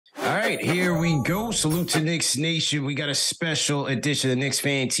right, here we go. Salute to Knicks Nation. We got a special edition of Knicks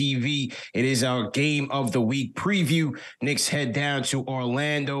Fan TV. It is our Game of the Week preview. Knicks head down to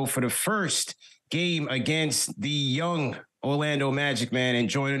Orlando for the first game against the young Orlando Magic, man. And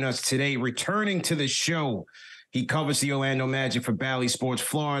joining us today, returning to the show, he covers the Orlando Magic for Bally Sports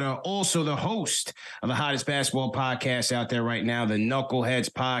Florida. Also the host of the hottest basketball podcast out there right now, the Knuckleheads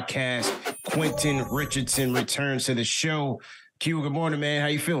Podcast. Quentin Richardson returns to the show. Q, good morning, man. How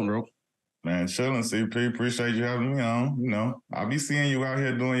you feeling, bro? Man, chilling, CP. Appreciate you having me on. You know, I'll be seeing you out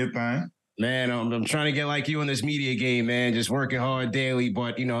here doing your thing. Man, I'm trying to get like you in this media game, man. Just working hard daily.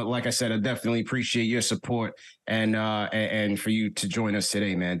 But, you know, like I said, I definitely appreciate your support and for you to join us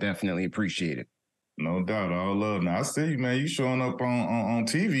today, man. Definitely appreciate it. No doubt. All love. Now, I see you, man. You showing up on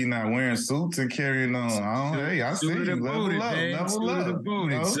TV now wearing suits and carrying on. I see you. Level up. You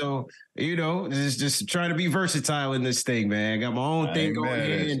know? So, you know, just trying to be versatile in this thing, man. I got my own thing going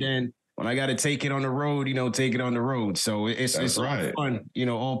here, and then when I got to take it on the road, you know, take it on the road. So it's right. Fun, you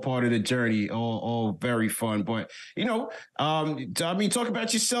know, all part of the journey, all very fun. But, you know, I mean, talk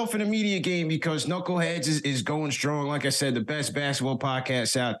about yourself in the media game, because Knuckleheads is going strong. Like I said, the best basketball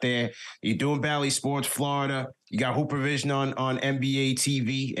podcast out there. You're doing Bally Sports Florida. You got Hooper Vision on NBA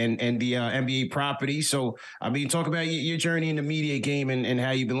TV and the NBA property. So, I mean, talk about your journey in the media game and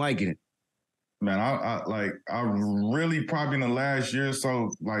how you've been liking it. Man, I really probably in the last year or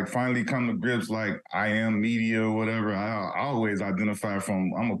so, like, finally come to grips, like, I am media or whatever. I always identify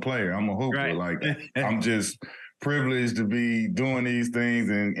from, I'm a player, I'm a hooper. Right. Like, I'm just privileged to be doing these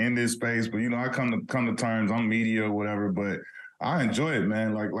things and in this space. But, you know, I come to terms, I'm media or whatever, but I enjoy it,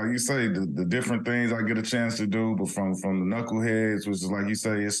 man. Like you say, the different things I get a chance to do, but from the Knuckleheads, which is, like you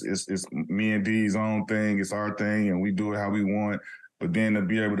say, it's me and D's own thing, it's our thing, and we do it how we want. But then to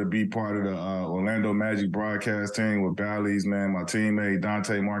be able to be part of the Orlando Magic broadcast team with Bally's, man, my teammate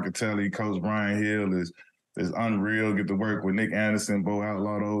Dante Markelle, Coach Brian Hill is unreal. Get to work with Nick Anderson, Bo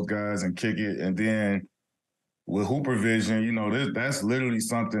Outlaw, those guys, and kick it. And then with Hooper Vision, you know, that's literally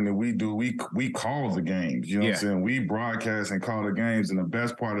something that we do. We call the games, you know what I'm saying? We broadcast and call the games. And the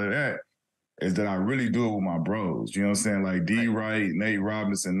best part of that is that I really do it with my bros. You know what I'm saying? Like D. Wright, Nate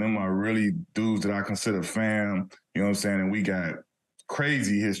Robinson, them are really dudes that I consider fam. You know what I'm saying? And we got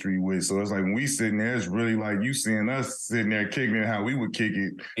crazy history with. So it's like when we sitting there, it's really like you seeing us sitting there kicking it how we would kick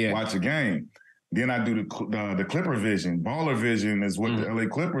it, watch a game. Then I do the Clipper Vision. Baller Vision is what the LA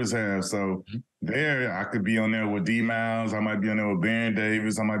Clippers have. So there I could be on there with D Miles. I might be on there with Baron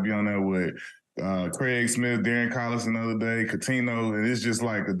Davis. I might be on there with Craig Smith, Darren Collison the other day, Coutinho. And it's just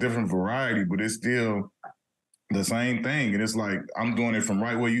like a different variety, but it's still the same thing. And it's like I'm doing it from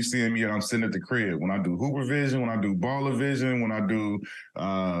right where you seeing me and I'm sitting at the crib. When I do Hooper Vision, when I do Baller Vision, when I do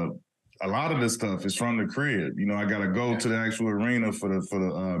a lot of this stuff is from the crib. You know, I got to go to the actual arena for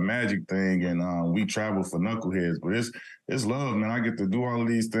the Magic thing, and we travel for Knuckleheads. But it's love, man. I get to do all of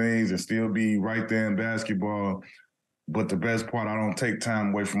these things and still be right there in basketball. But the best part, I don't take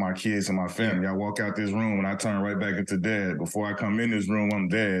time away from my kids and my family. I walk out this room and I turn right back into dad. Before I come in this room, I'm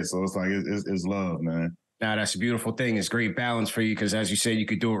dad. So it's like it's love, man. Now, that's a beautiful thing. It's great balance for you because, as you said, you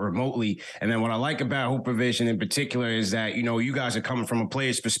could do it remotely. And then what I like about Hooper Vision in particular is that, you know, you guys are coming from a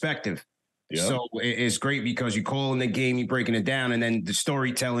player's perspective. Yep. So it's great because you call in the game, you're breaking it down, and then the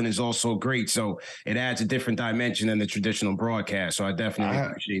storytelling is also great. So it adds a different dimension than the traditional broadcast. So I definitely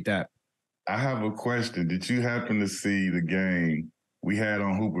appreciate that. I have a question. Did you happen to see the game we had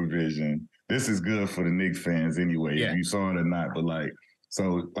on Hooper Vision? This is good for the Knicks fans anyway, if you saw it or not. But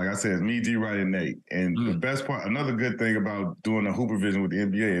so like I said, it's me, D. Wright, and Nate. And the best part, another good thing about doing the Hooper Vision with the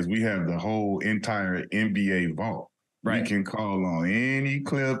NBA is we have the whole entire NBA vault. Right. We can call on any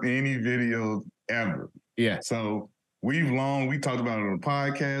clip, any video ever. Yeah. So we talked about it on the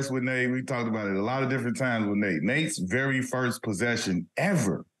podcast with Nate. We talked about it a lot of different times with Nate. Nate's very first possession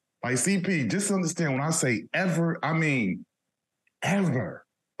ever. Like, CP, just understand when I say ever, I mean ever.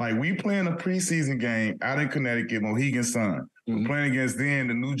 Like, we playing a preseason game out in Connecticut, Mohegan Sun. We're playing against then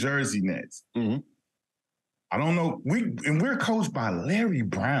the New Jersey Nets. I don't know. We're coached by Larry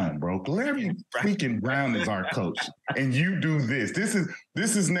Brown, bro. Larry freaking Brown is our coach. And you do this. This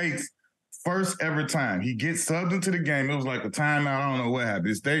is Nate's first ever time. He gets subbed into the game. It was like a timeout. I don't know what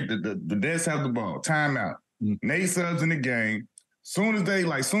happened. The Nets have the ball. Timeout. Nate subs in the game. Soon as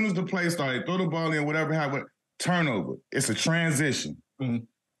the play started, throw the ball in, whatever happened, turnover. It's a transition.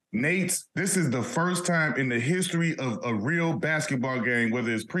 This is the first time in the history of a real basketball game, whether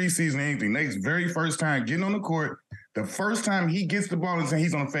it's preseason or anything, Nate's very first time getting on the court, the first time he gets the ball and saying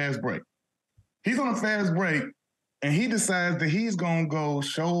he's on a fast break. He's on a fast break, and he decides that he's going to go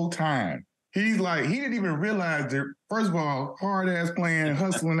showtime. He's like, he didn't even realize that first of all, hard ass playing,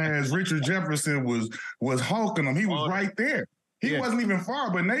 hustling ass Richard Jefferson was hulking him. He was right there. He wasn't even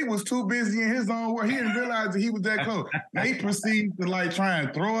far, but Nate was too busy in his own world. He didn't realize that he was that close. Nate proceeded to like try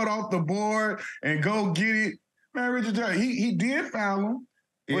and throw it off the board and go get it. Man, Richard Jefferson, he did foul him,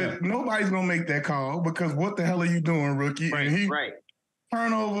 but nobody's gonna make that call because what the hell are you doing, rookie? Right, and he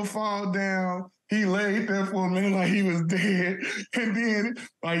turnover, fall down. He laid there for a minute like he was dead. And then,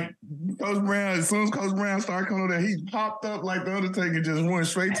 like, Coach Brown, as soon as Coach Brown started coming over there, he popped up like the Undertaker, just went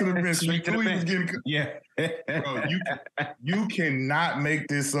straight to the bench. Straight to the bench. Bro, you cannot make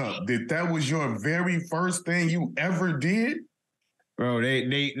this up. That was your very first thing you ever did? Bro,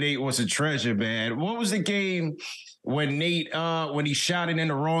 Nate was a treasure, man. What was the game when Nate, when he shot it in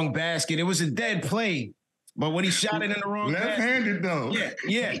the wrong basket? It was a dead play, but when he shot it in the wrong left-handed, though.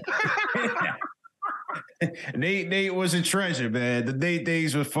 Yeah. Nate was a treasure, man. The Nate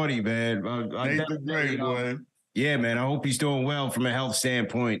days were funny, man. Nate's a great boy. Yeah, man. I hope he's doing well from a health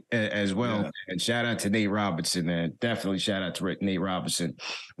standpoint as well. Yeah. And shout out to Nate Robinson, man. Definitely shout out to Nate Robinson.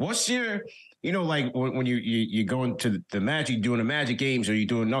 What's your, like when you going to the Magic, doing the Magic games, or you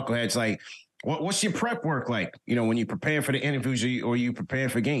doing knuckleheads, like what's your prep work like? When you prepare for the interviews or you prepare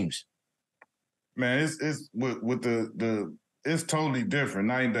for games? Man, it's with the it's totally different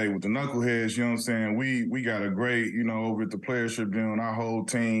night and day with the knuckleheads. You know what I'm saying? We got a great, over at the playership doing our whole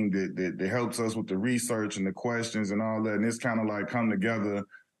team that helps us with the research and the questions and all that. And it's kind of like come together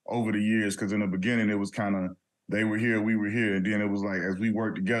over the years, because in the beginning it was kind of they were here, we were here, and then it was like as we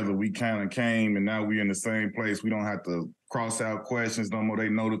worked together, we kind of came, and now we're in the same place. We don't have to cross out questions no more. They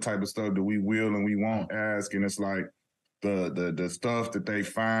know the type of stuff that we will and we won't ask, and it's like the stuff that they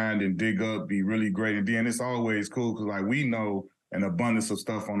find and dig up be really great. And then it's always cool because like we know an abundance of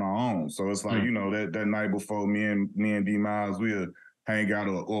stuff on our own. So it's like, that night before me and D Miles, we'll hang out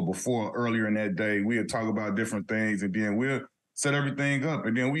or before earlier in that day, we'll talk about different things, and then we'll set everything up.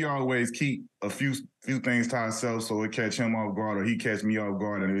 And then we always keep a few things to ourselves so it catch him off guard or he catch me off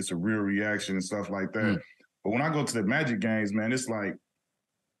guard and it's a real reaction and stuff like that. But when I go to the Magic games, man, it's like,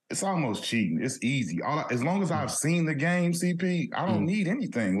 it's almost cheating. It's easy. As long as I've seen the game, CP, I don't need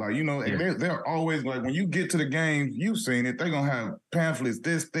anything. Like, they're always like, when you get to the game, you've seen it, they're going to have pamphlets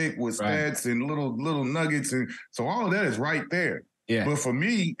this thick with stats and little nuggets. And so all of that is right there. Yeah. But for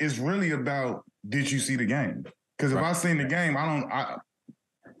me, it's really about, did you see the game? Because if I've seen the game,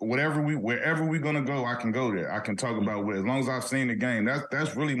 wherever we're going to go, I can go there. I can talk about it. As long as I've seen the game,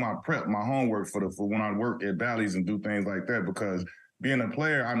 that's really my prep, my homework for when I work at Bally's and do things like that, because being a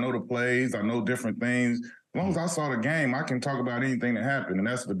player, I know the plays, I know different things. As long as I saw the game, I can talk about anything that happened, and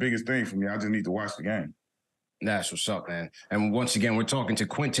that's the biggest thing for me. I just need to watch the game. That's what's up, man. And once again, we're talking to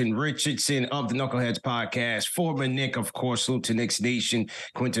Quentin Richardson of the Knuckleheads podcast, former Knick, of course, salute to Knicks Nation.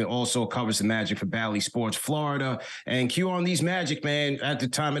 Quentin also covers the Magic for Bally Sports Florida. And Q on these Magic, man, at the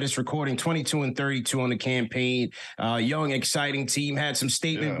time of this recording, 22-32 on the campaign. Young, exciting team, had some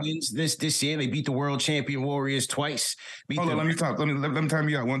statement wins this year. They beat the world champion Warriors twice. Hold on, let me talk. Let me time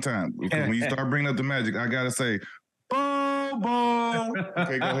you out one time. Because when you start bringing up the Magic, I got to say, Bol Bol.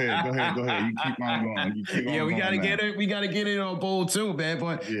 Okay, go ahead. You keep on going. We gotta get it. We gotta get it on Bol too, man.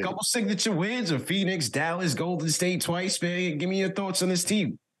 But a couple signature wins of Phoenix, Dallas, Golden State twice, man. Give me your thoughts on this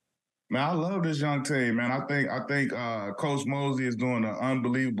team. Man, I love this young team, man. I think Coach Mosley is doing an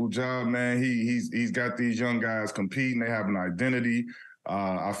unbelievable job, man. He's got these young guys competing. They have an identity.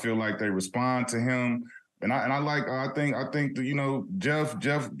 I feel like they respond to him. And I think that, Jeff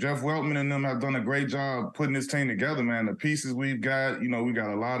Weltman and them have done a great job putting this team together, man. The pieces we've got, we got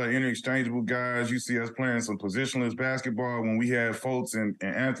a lot of interchangeable guys. You see us playing some positionless basketball. When we had Fultz and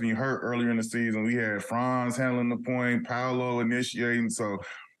Anthony hurt earlier in the season, we had Franz handling the point, Paolo initiating. So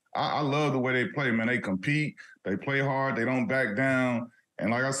I love the way they play, man. They compete, they play hard, they don't back down. And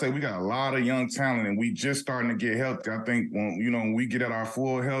like I said, we got a lot of young talent, and we just starting to get healthy. I think when we get at our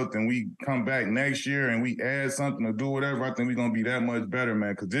full health and we come back next year and we add something or do whatever, I think we're going to be that much better,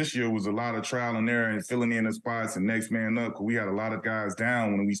 man. Because this year was a lot of trial and error and filling in the spots and next man up. Because we had a lot of guys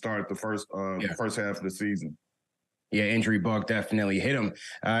down when we started the first half of the season. Yeah, injury bug definitely hit him.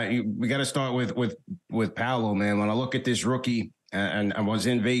 We got to start with Paolo, man. When I look at this rookie, and I was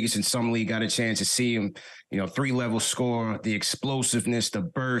in Vegas in some league, got a chance to see him, 3-level score, the explosiveness, the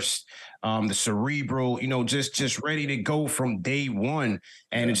burst, the cerebral, just ready to go from day one.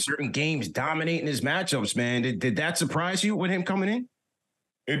 And in certain games, dominating his matchups, man. Did that surprise you with him coming in?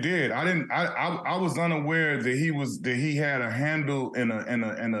 It did. I was unaware that he had a handle in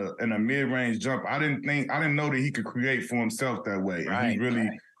a mid-range jump. I didn't know that he could create for himself that way.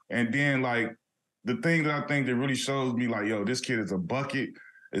 And then like the thing that I think that really shows me like, yo, this kid is a bucket.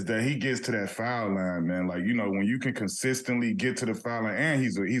 is that he gets to that foul line, man. Like, you know, when you can consistently get to the foul line, and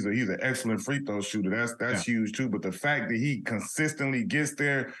he's an excellent free throw shooter. That's huge too. But the fact that he consistently gets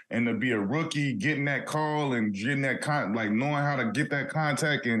there, and to be a rookie, getting that call and getting that knowing how to get that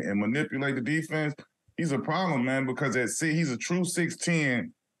contact and manipulate the defense, he's a problem, man. Because he's a true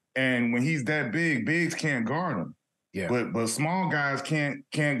 6'10", and when he's that big, bigs can't guard him. Yeah. But small guys can't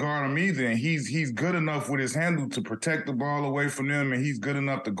guard him either. And he's good enough with his handle to protect the ball away from them, and he's good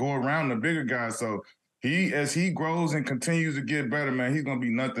enough to go around the bigger guys. So as he grows and continues to get better, man, he's gonna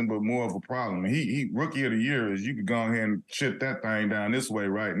be nothing but more of a problem. And he rookie of the year is, you could go ahead and chip that thing down this way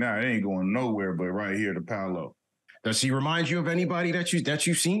right now. It ain't going nowhere but right here to Paolo. Does he remind you of anybody that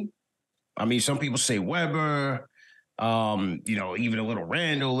you've seen? I mean, some people say Weber, you know, even a little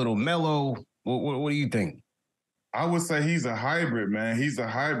Randle, a little Melo. What do you think? I would say he's a hybrid, man. He's a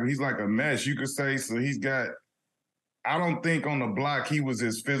hybrid. He's like a mesh, you could say. So I don't think on the block he was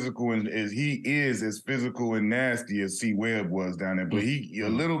as physical and as physical and nasty as C. Webb was down there. But a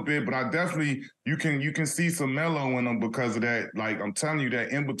little bit, but I definitely, you can see some mellow in him because of that. Like, I'm telling you,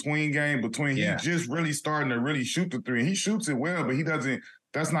 that in-between game he's just really starting to really shoot the three. And he shoots it well, but he doesn't,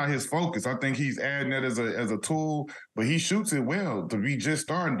 that's not his focus. I think he's adding that as a tool, but he shoots it well to be just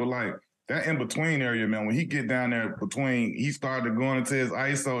starting. But like, that in-between area, man, when he get down there he started going into his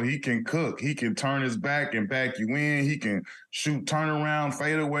ISO, he can cook. He can turn his back and back you in. He can shoot turnaround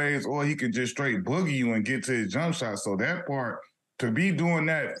fadeaways, or he can just straight boogie you and get to his jump shot. So that part, to be doing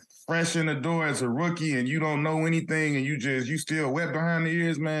that fresh in the door as a rookie and you don't know anything and you still wet behind the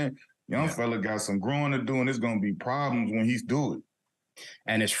ears, man, young fella got some growing to do, and it's going to be problems when he's do it.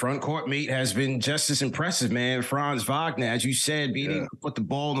 And his front court mate has been just as impressive, man. Franz Wagner, as you said, being able to put the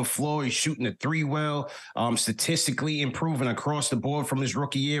ball on the floor. He's shooting the three well, statistically improving across the board from his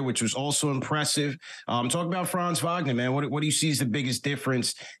rookie year, which was also impressive. Talk about Franz Wagner, man. What do you see as the biggest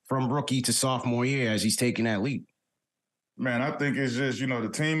difference from rookie to sophomore year as he's taking that leap? Man, I think it's just, you know, the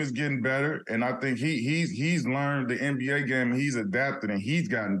team is getting better, and I think he's learned the NBA game, and he's adapted, and he's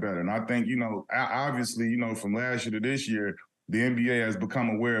gotten better. And I think, you know, obviously, you know, from last year to this year, the NBA has become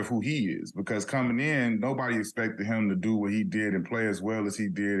aware of who he is, because coming in, nobody expected him to do what he did and play as well as he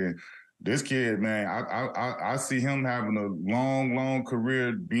did. And this kid, man, I see him having a long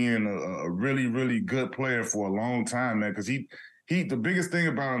career, being a really, really good player for a long time, man, because the biggest thing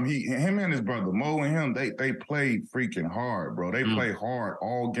about him and his brother, Mo and him, they play freaking hard, bro. They play hard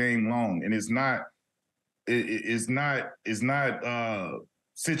all game long. And it's not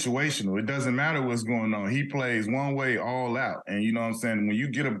situational. It doesn't matter what's going on. He plays one way all out. And you know what I'm saying? When you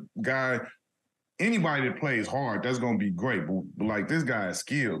get a guy, anybody that plays hard, that's going to be great. But like, this guy is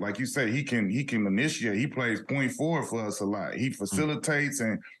skilled. Like you said, he can initiate. He plays point forward for us a lot. He facilitates,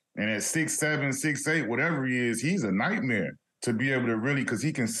 and at 6'7", 6'8", whatever he is, he's a nightmare to be able to really, because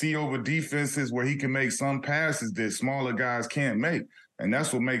he can see over defenses where he can make some passes that smaller guys can't make. And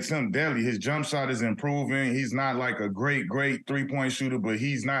that's what makes him deadly. His jump shot is improving. He's not like a great three-point shooter, but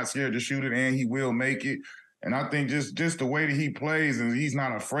he's not scared to shoot it, and he will make it. And I think just the way that he plays, and he's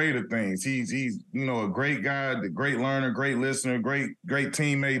not afraid of things. He's you know, a great guy, a great learner, great listener, great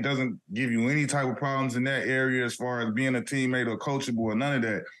teammate. Doesn't give you any type of problems in that area as far as being a teammate or coachable or none of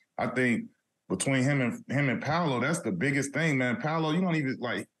that. I think between him and Paolo, that's the biggest thing, man. Paolo, you don't even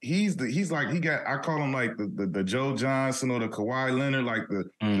like, I call him like the Joe Johnson or the Kawhi Leonard, like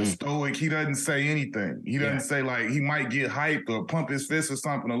the stoic. He doesn't say anything. He doesn't say, like, he might get hyped or pump his fist or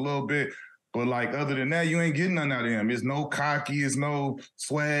something a little bit, but like, other than that, you ain't getting none out of him. It's no cocky, it's no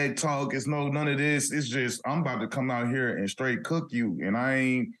swag talk, it's no none of this. It's just, I'm about to come out here and straight cook you, and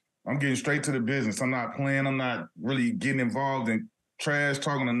I'm getting straight to the business. I'm not playing. I'm not really getting involved in trash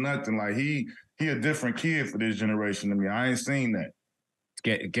talking or nothing. Like, he a different kid for this generation to me. I ain't seen that.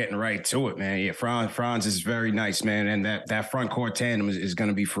 Getting right to it, man. Yeah, Franz is very nice, man, and that front court tandem is going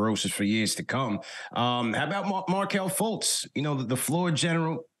to be ferocious for years to come. How about Markelle Fultz? You know, the floor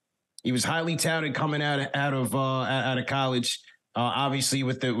general. He was highly touted coming out of college. Obviously,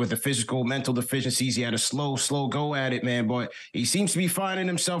 with the physical, mental deficiencies, he had a slow go at it, man. But he seems to be finding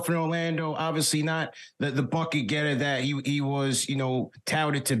himself in Orlando. Obviously, not the bucket getter that he was, you know,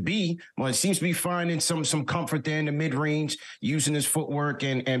 touted to be. But it seems to be finding some comfort there in the mid range, using his footwork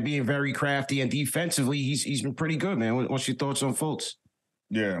and being very crafty. And defensively, he's been pretty good, man. What's your thoughts on Fultz?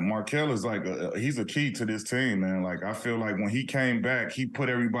 Yeah, Markelle is like he's a key to this team, man. Like, I feel like when he came back, he put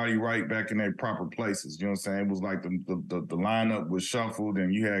everybody right back in their proper places. You know what I'm saying? It was like the lineup was shuffled,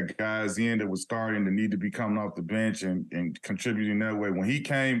 and you had guys in that was starting to need to be coming off the bench and contributing that way. When he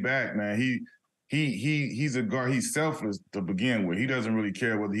came back, man, he's a guard. He's selfless to begin with. He doesn't really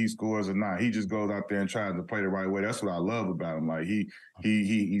care whether he scores or not. He just goes out there and tries to play the right way. That's what I love about him. Like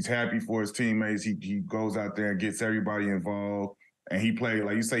he's happy for his teammates. He goes out there and gets everybody involved. And he played,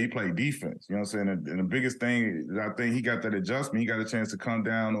 like you say, he played defense. You know what I'm saying? And the biggest thing, I think he got that adjustment. He got a chance to come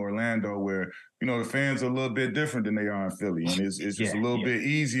down to Orlando where, the fans are a little bit different than they are in Philly. And it's just a little bit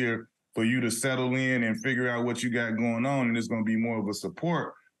easier for you to settle in and figure out what you got going on. And it's going to be more of a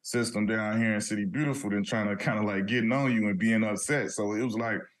support system down here in City Beautiful than trying to kind of like getting on you and being upset. So it was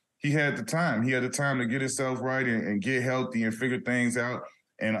like he had the time. He had the time to get himself right and get healthy and figure things out.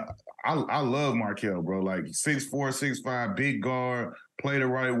 And I love Markelle, bro. Like 6'4", 6'5", big guard, play the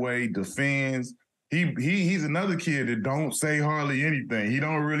right way, defends. He's another kid that don't say hardly anything. He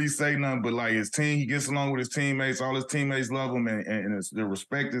don't really say nothing, but like his team, he gets along with his teammates. All his teammates love him, and the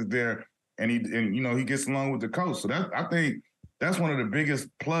respect is there. And he gets along with the coach. So I think that's one of the biggest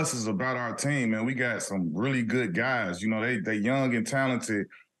pluses about our team, man. We got some really good guys. They young and talented,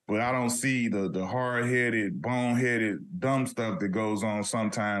 but I don't see the hard-headed, bone-headed, dumb stuff that goes on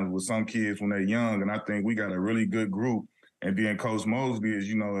sometimes with some kids when they're young. And I think we got a really good group. And then Coach Mosley,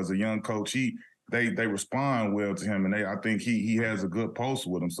 as a young coach, they respond well to him, and I think he has a good pulse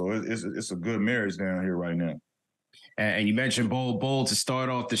with them. So it's a good marriage down here right now. And you mentioned Bol Bol to start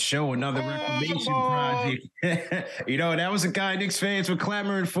off the show, another reclamation project. That was a guy Knicks fans were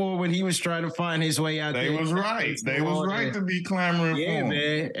clamoring for when he was trying to find his way out there. They was right to be clamoring for him.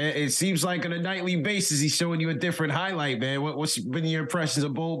 Man. It seems like on a nightly basis he's showing you a different highlight, man. What's been your impressions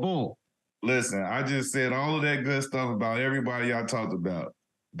of Bol Bol? Listen, I just said all of that good stuff about everybody I talked about.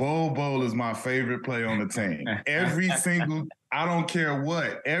 Bol Bol is my favorite player on the team. I don't care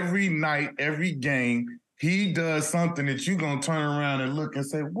what, every night, every game, he does something that you're going to turn around and look and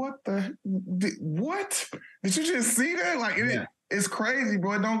say, what? Did you just see that? Like, it's crazy,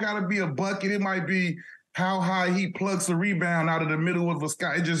 bro. It don't got to be a bucket. It might be how high he plucks a rebound out of the middle of a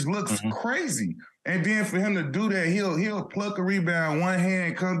sky. It just looks crazy. And then for him to do that, he'll pluck a rebound, one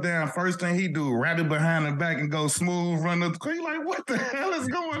hand, come down. First thing he do, wrap it behind the back and go smooth, run up the court. You're like, what the hell is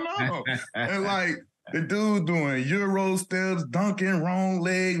going on? And like, the dude doing Euro steps, dunking, wrong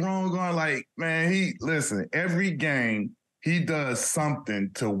leg, wrong arm. Like, man, every game he does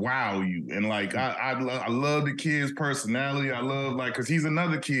something to wow you. And like, I love the kid's personality. I love, because he's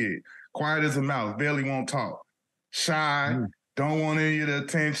another kid, quiet as a mouse, barely won't talk, shy, don't want any of the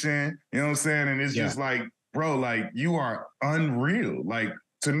attention. You know what I'm saying? And it's just like, bro, like, you are unreal. Like,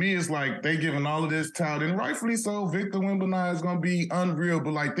 to me, it's like they giving all of this talent, and rightfully so. Victor Wembanyama is going to be unreal,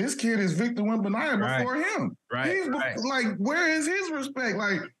 but like, this kid is Victor Wembanyama before him. Like, where is his respect?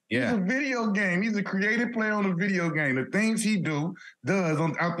 Like, he's a video game. He's a creative player on a video game. The things he does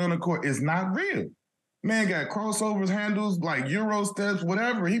out there on the court is not real. Man got crossovers, handles, like Euro steps,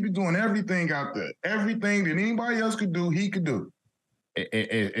 whatever. He be doing everything out there. Everything that anybody else could do, he could do.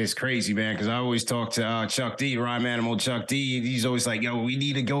 It's crazy, man, because I always talk to Chuck D, Rhyme Animal Chuck D. He's always like, yo, we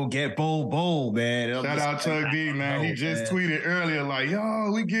need to go get Bol Bol, man. Shout out Chuck D, man. He just tweeted earlier, like,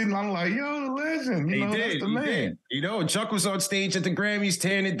 yo, we getting, I'm like, yo, the legend. That's the man. Did. Chuck was on stage at the Grammys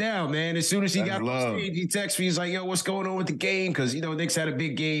tearing it down, man. As soon as he got on stage, he texted me. He's like, yo, what's going on with the game? Because, Knicks had a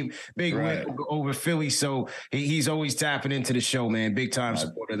big game, win over Philly. So he's always tapping into the show, man. Big time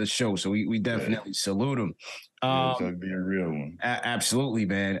supporter of the show. So we definitely salute him. Chuck be a real one. Absolutely,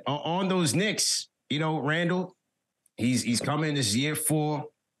 man. On those Knicks, Randle, he's coming this year 4.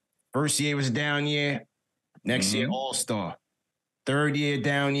 First year was a down year. Next year, All-Star. Third year,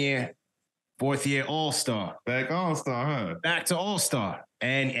 down year. Fourth year, All-Star. Back All-Star, huh? Back to All-Star.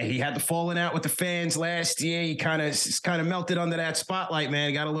 And he had the falling out with the fans last year. He kind of melted under that spotlight,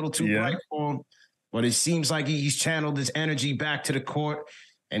 man. Got a little too bright for him. But it seems like he's channeled his energy back to the court.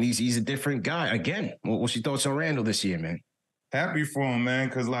 And he's a different guy. Again, what's your thoughts on Randle this year, man? Happy for him, man,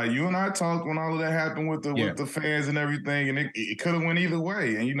 because like you and I talked when all of that happened with the fans and everything, and it could have went either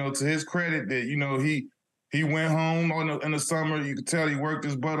way. And to his credit, that he went home in the summer. You could tell he worked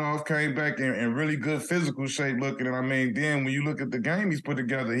his butt off, came back in really good physical shape looking. And I mean, then when you look at the game he's put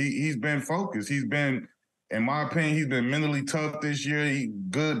together, he's been focused. He's been, in my opinion, he's been mentally tough this year.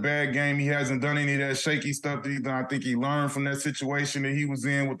 Good, bad game. He hasn't done any of that shaky stuff that he's done. I think he learned from that situation that he was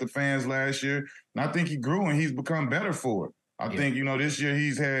in with the fans last year. And I think he grew and he's become better for it. I think, this year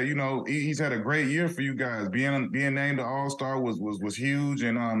he's had a great year for you guys. Being named the All-Star was huge,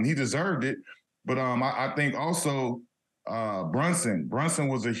 and he deserved it. But I think also Brunson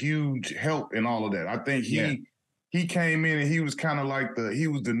was a huge help in all of that. I think he came in and he was kind of like he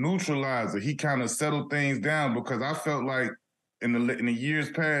was the neutralizer. He kind of settled things down, because I felt like in the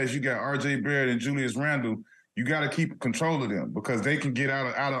years past, you got R.J. Barrett and Julius Randle. You got to keep control of them, because they can get out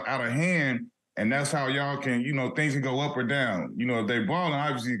of hand And that's how y'all can, things can go up or down. If they balling,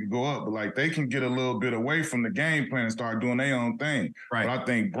 obviously it can go up, but like they can get a little bit away from the game plan and start doing their own thing. Right. But I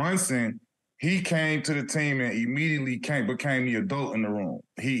think Brunson, he came to the team and immediately became the adult in the room.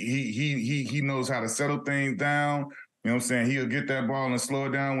 He knows how to settle things down. You know what I'm saying? He'll get that ball and slow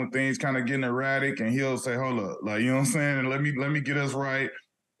it down when things kind of getting erratic, and he'll say, hold up, like, you know what I'm saying? And let me get us right.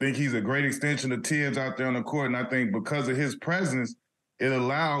 I think he's a great extension of Tibbs out there on the court, and I think because of his presence, it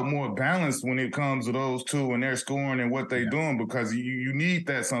allowed more balance when it comes to those two and their scoring and what they're doing, because you need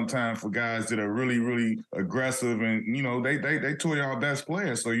that sometimes for guys that are really, really aggressive, and, they two of y'all best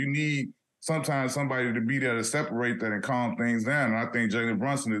players, so you need sometimes somebody to be there to separate that and calm things down, and I think Jalen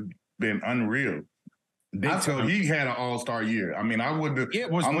Brunson has been unreal. He had an all-star year. I mean, I wouldn't.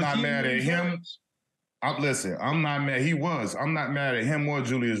 I'm not mad at him. I'm not mad. He was. I'm not mad at him or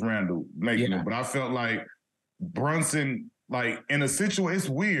Julius Randle making it, but I felt like Brunson, like in a situation, it's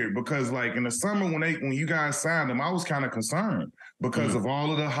weird because like in the summer when you guys signed him, I was kind of concerned because of all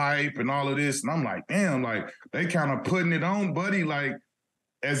of the hype and all of this, and I'm like, damn, like they kind of putting it on Buddy, like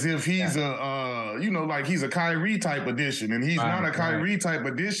as if he's like he's a Kyrie type addition, and he's not a Kyrie type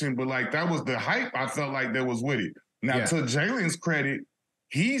addition, but like that was the hype I felt like there was with it. Now to Jalen's credit,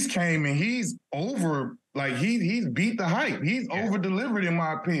 he's came and he's over, like he's beat the hype. He's over delivered in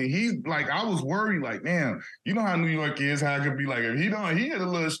my opinion. He's like, I was worried, like, man, you know how New York is, how it could be like if he hit a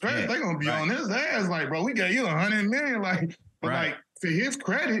little stretch, they gonna be on his ass, like, bro, we got you $100 million, like, but like to his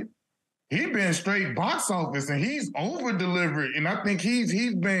credit, he been straight box office and he's over delivered, and I think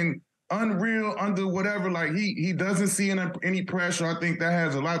he's been unreal under whatever. Like he doesn't see any pressure. I think that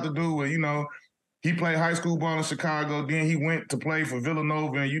has a lot to do with he played high school ball in Chicago. Then he went to play for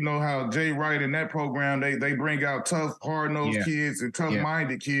Villanova, and you know how Jay Wright in that program they bring out tough, hard-nosed kids and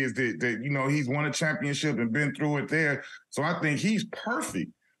tough-minded kids that he's won a championship and been through it there. So I think he's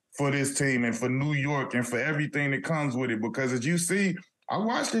perfect for this team and for New York and for everything that comes with it. Because as you see, I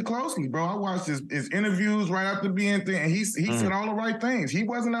watched it closely, bro. I watched his interviews right after being there, and he said all the right things. He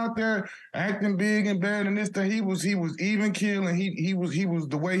wasn't out there acting big and bad and this, that. He was even keel, and he was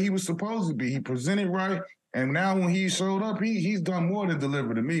the way he was supposed to be. He presented right, and now when he showed up, he's done more than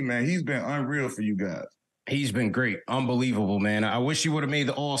deliver to me, man. He's been unreal for you guys. He's been great. Unbelievable, man. I wish he would have made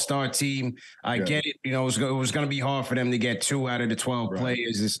the All-Star team. I get it. It was going to be hard for them to get 2 out of the 12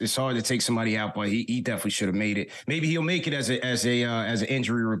 players. It's hard to take somebody out, but he definitely should have made it. Maybe he'll make it as an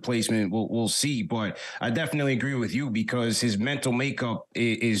injury replacement. We'll see. But I definitely agree with you because his mental makeup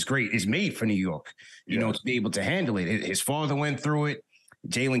is great. It's made for New York, to be able to handle it. His father went through it.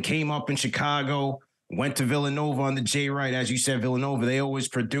 Jalen came up in Chicago. Went to Villanova under Jay Wright. As you said, Villanova, they always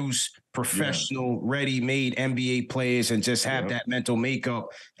produce professional, ready-made NBA players and just have that mental makeup.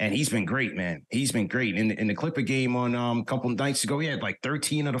 And he's been great, man. He's been great. In the Clipper game on a couple of nights ago, he had like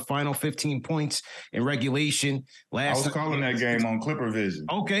 13 of the final 15 points in regulation. I was calling that game on Clipper Vision.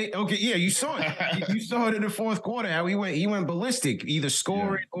 Okay. Yeah, you saw it. You saw it in the fourth quarter, how he went ballistic, either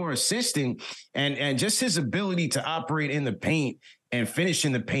scoring or assisting. And just his ability to operate in the paint and finish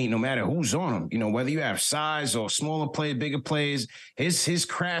in the paint, no matter who's on him, whether you have size or smaller players, bigger players, his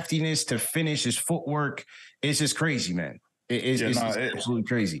craftiness to finish, his footwork, it's just crazy, man. It's absolutely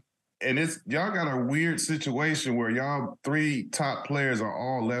crazy. And y'all got a weird situation where y'all 3 top players are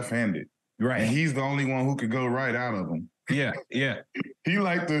all left-handed, right? And he's the only one who could go right out of them. Yeah. He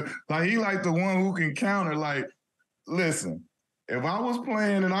like the one who can counter. Like, listen. If I was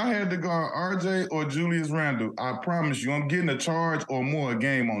playing and I had to guard RJ or Julius Randle, I promise you I'm getting a charge or more a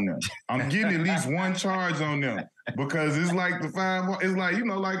game on them. I'm getting at least 1 charge on them because it's like the 5. It's like,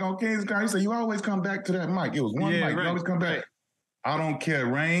 like on Kings County, you say you always come back to that mic. It was one mic. Right. You always come back. I don't care.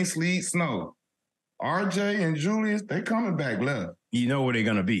 Rain, sleet, snow. RJ and Julius, they coming back left. You know where they're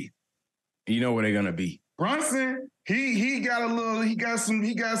going to be. Brunson, he got some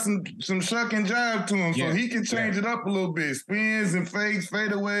shuck and jive to him, so he can change it up a little bit. Spins and fakes,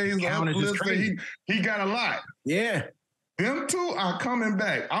 fadeaways, he got a lot. Yeah. Them 2 are coming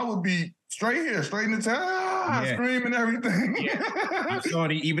back. I would be straight in the town, screaming everything. Yeah. I saw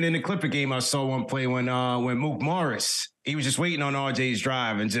it even in the Clipper game. I saw one play when Mook Morris, he was just waiting on RJ's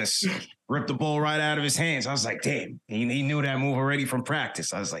drive and just ripped the ball right out of his hands. I was like, damn, he knew that move already from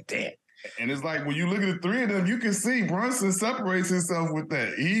practice. I was like, damn. And it's like when you look at the 3 of them, you can see Brunson separates himself with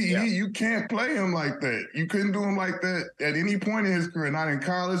that. You can't play him like that. You couldn't do him like that at any point in his career. Not in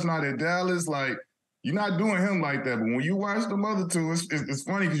college, not at Dallas. Like, you're not doing him like that. But when you watch the other 2, it's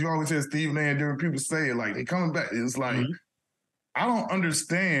funny because you always hear Steve Nash and different people say it. Like, they coming back. It's like, I don't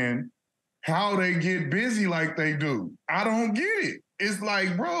understand how they get busy like they do. I don't get it. It's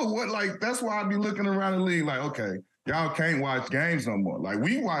like, bro, what? Like, that's why I be looking around the league like, okay, y'all can't watch games no more. Like,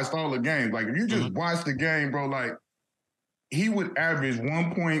 we watched all the games. Like, if you just watch the game, bro, like, he would average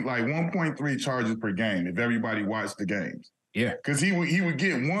 1.3 charges per game if everybody watched the games. Yeah. Because he would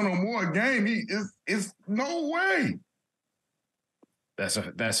get one or more a game. It's no way. That's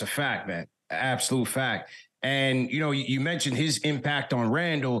a fact, man. Absolute fact. And, you mentioned his impact on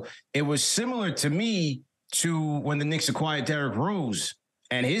Randle. It was similar to me to when the Knicks acquired Derrick Rose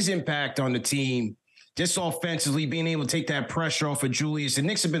and his impact on the team, just offensively being able to take that pressure off of Julius. The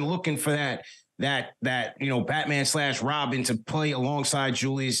Knicks have been looking for that Batman/Robin to play alongside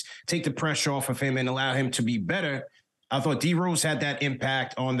Julius, take the pressure off of him and allow him to be better. I thought D Rose had that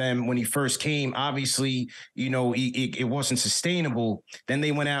impact on them when he first came. Obviously, it wasn't sustainable. Then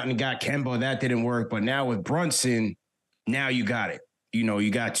they went out and got Kemba. That didn't work. But now with Brunson, now you got it.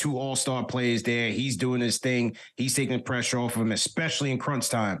 You got two all-star players there. He's doing his thing. He's taking the pressure off of him, especially in crunch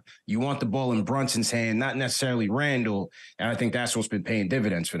time. You want the ball in Brunson's hand, not necessarily Randle. And I think that's what's been paying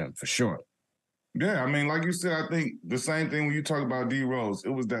dividends for them, for sure. Yeah, I mean, like you said, I think the same thing when you talk about D Rose, it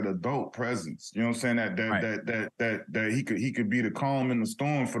was that adult presence. You know what I'm saying? That he could be the calm in the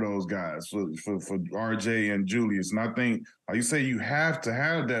storm for those guys, for RJ and Julius. And I think, like you say, you have to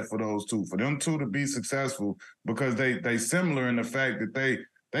have that for those two, for them two to be successful, because they similar in the fact that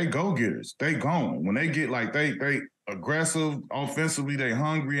they go getters. They gone. When they get like they aggressive offensively, they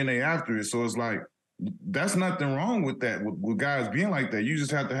hungry and they after it. So it's like, that's nothing wrong with that, with guys being like that. You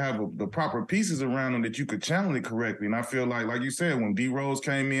just have to have the proper pieces around them that you could channel it correctly. And I feel like you said, when D Rose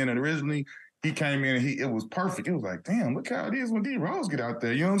came in and originally he came in and it was perfect. It was like, damn, look how it is when D Rose get out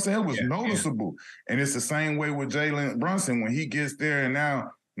there. You know what I'm saying? It was noticeable. Yeah. And it's the same way with Jalen Brunson when he gets there, and now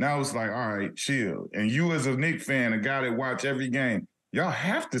it's like, all right, chill. And you as a Knicks fan, a guy that watch every game, y'all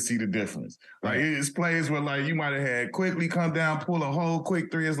have to see the difference. Like, it's plays where, like, you might have had quickly come down, pull a whole quick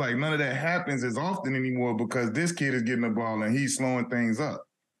three. It's like none of that happens as often anymore because this kid is getting the ball and he's slowing things up.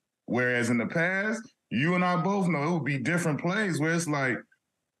 Whereas in the past, you and I both know it would be different plays where it's like,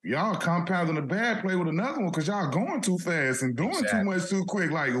 y'all compounding a bad play with another one because y'all going too fast and doing too much too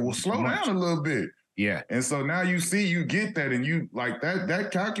quick. Like, it will slow down a little bit. Yeah. And so now you get that, and you like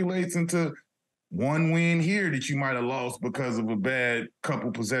that calculates into one win here that you might have lost because of a bad couple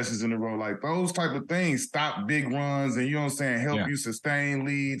possessions in a row. Like, those type of things stop big runs and, you know what I'm saying, help you sustain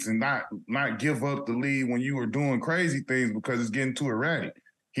leads and not give up the lead when you were doing crazy things because it's getting too erratic.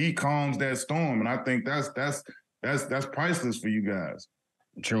 He calms that storm, and I think that's priceless for you guys.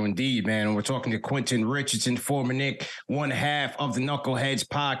 True indeed, man. And we're talking to Quentin Richardson, former Knick, one half of the Knuckleheads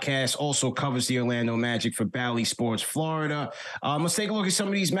podcast, also covers the Orlando Magic for Bally Sports Florida. Let's take a look at some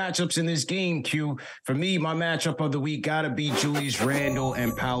of these matchups in this game, Q. For me, my matchup of the week got to be Julius Randle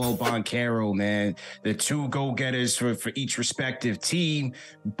and Paolo Banchero, man. The two go-getters for each respective team.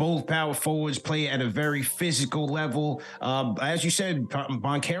 Both power forwards play at a very physical level. As you said,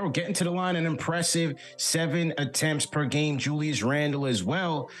 Banchero getting to the line, an impressive 7 attempts per game. Julius Randle as well.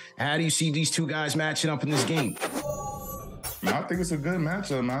 How do you see these two guys matching up in this game? I think it's a good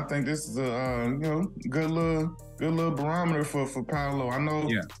matchup, man. I think this is a good little barometer for Paolo. I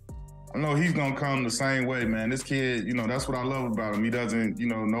know he's gonna come the same way, man. This kid, that's what I love about him. He doesn't,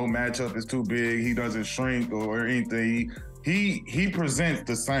 no matchup is too big. He doesn't shrink or anything. He presents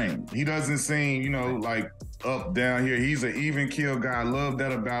the same. He doesn't seem, like up down here. He's an even kill guy. I love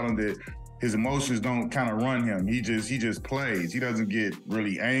that about him, that his emotions don't kind of run him. He just plays. He doesn't get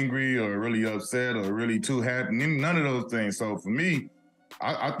really angry or really upset or really too happy. None of those things. So for me,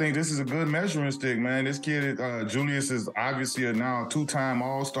 I think this is a good measuring stick, man. This kid, Julius, is obviously now a 2-time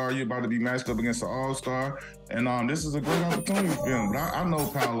All-Star. You're about to be matched up against an All-Star. And this is a great opportunity for him. But I know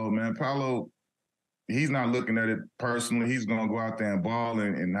Paolo, man. Paolo, he's not looking at it personally. He's going to go out there and ball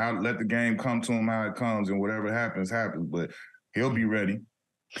and let the game come to him how it comes, and whatever happens, happens. But he'll be ready.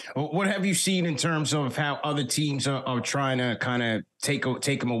 What have you seen in terms of how other teams are trying to kind of take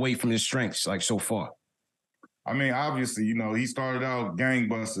him away from his strengths, like, so far? I mean, obviously, he started out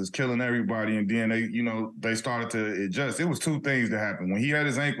gangbusters, killing everybody, and then they started to adjust. It was two things that happened. When he had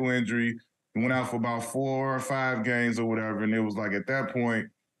his ankle injury, he went out for about 4 or 5 games or whatever, and it was like at that point,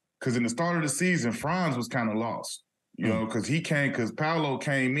 because in the start of the season, Franz was kind of lost, because Paolo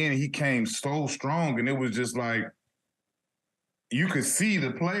came in, and he came so strong, and it was just like, you could see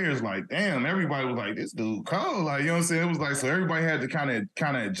the players like, damn, everybody was like, this dude cold. Like, you know what I'm saying? It was like, so everybody had to kind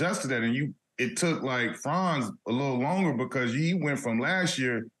of adjust to that. And it took like Franz a little longer because he went from last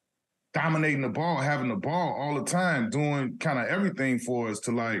year dominating the ball, having the ball all the time, doing kind of everything for us,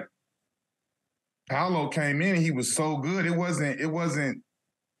 to like, Paolo came in, he was so good. It was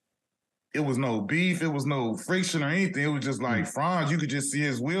no beef. It was no friction or anything. It was just like Franz, you could just see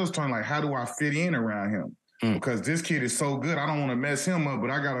his wheels turn, like, how do I fit in around him? because this kid is so good. I don't want to mess him up, but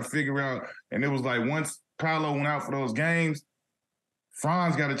I got to figure out. And it was like once Paolo went out for those games,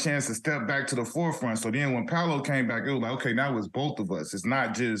 Franz got a chance to step back to the forefront. So then when Paolo came back, it was like, okay, now it's both of us. It's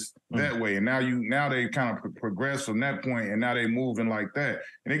not just that way. And now they kind of progressed from that point, and now they moving like that.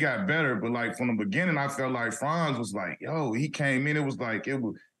 And it got better. But like from the beginning, I felt like Franz was like, yo, he came in. It was like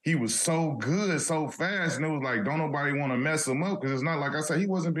he was so good, so fast. And it was like, don't nobody want to mess him up, because it's not like I said, he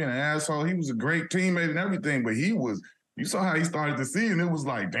wasn't being an asshole. He was a great teammate and everything, but you saw how he started the season. It was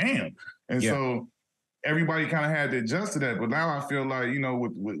like, damn. And so everybody kind of had to adjust to that. But now I feel like,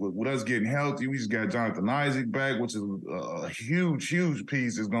 with us getting healthy, we just got Jonathan Isaac back, which is a huge, huge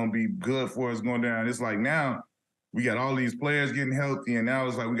piece. It's going to be good for us going down. It's like now we got all these players getting healthy, and now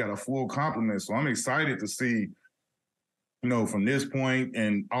it's like we got a full complement. So I'm excited to see, from this point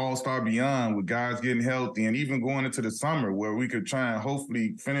and all-star beyond, with guys getting healthy, and even going into the summer where we could try and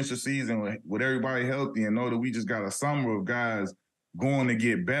hopefully finish the season with everybody healthy and know that we just got a summer of guys going to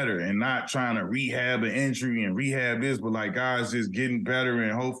get better and not trying to rehab an injury and rehab this, but like guys just getting better,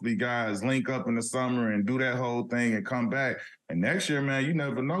 and hopefully guys link up in the summer and do that whole thing and come back. And next year, man, you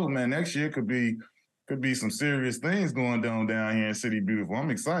never know, man. Next year could be some serious things going down here in City Beautiful.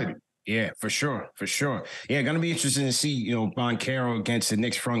 I'm excited. Yeah, for sure. Yeah, going to be interesting to see, Banchero against the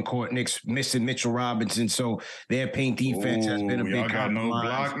Knicks front court. Knicks missing Mitchell Robinson, so their paint defense has been a big compromise. No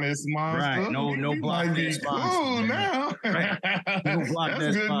blockness monster. Right, no blockness monster. Cool now. Right. No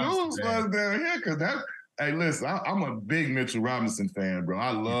That's good news for us down here, because that. Hey, listen, I'm a big Mitchell Robinson fan, bro.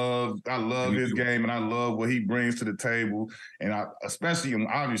 I love his game, and I love what he brings to the table. And especially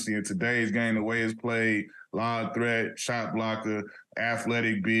obviously in today's game, the way it's played, lob threat, shot blocker,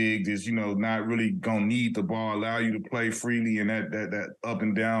 athletic big, just, not really gonna need the ball, allow you to play freely, and that up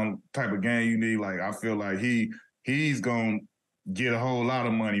and down type of game you need. Like, I feel like he's gonna get a whole lot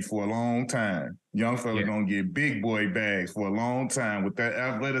of money for a long time. Young fella gonna get big boy bags for a long time. With that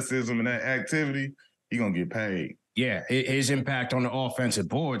athleticism and that activity, he gonna get paid. Yeah, his impact on the offensive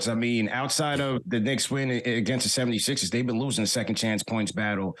boards. I mean, outside of the Knicks win against the 76ers, they've been losing the second chance points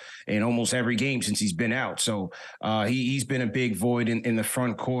battle in almost every game since he's been out. So he's been a big void in the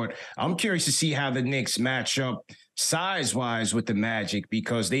front court. I'm curious to see how the Knicks match up size-wise with the Magic,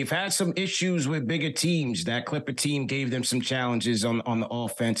 because they've had some issues with bigger teams. That Clipper team gave them some challenges on the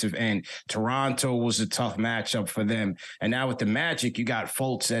offensive end. Toronto was a tough matchup for them. And now with the Magic, you got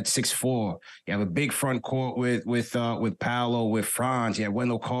Fultz at 6'4". You have a big front court with Paolo, with Franz. You have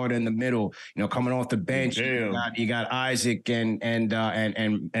Wendell Carter in the middle, coming off the bench. You got Isaac and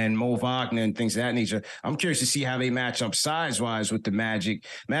Mo Wagner and things of that nature. I'm curious to see how they match up size-wise with the Magic.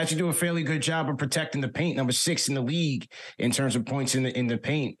 Magic do a fairly good job of protecting the paint, number 6 in the league in terms of points in the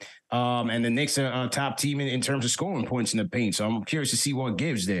paint. And the Knicks are a top team in terms of scoring points in the paint. So I'm curious to see what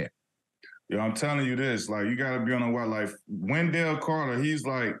gives there. Yeah, I'm telling you this, like, you got to be on the watch. Like, Wendell Carter, he's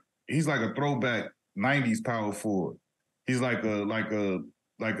like a throwback 90s power forward. He's like a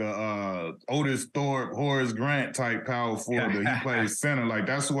Otis Thorpe, Horace Grant type power forward. That he plays center. Like,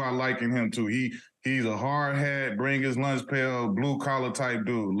 that's who I liken him to. He's a hard hat, bring his lunch pail, blue collar type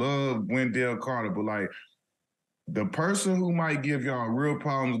dude. Love Wendell Carter, but like, the person who might give y'all real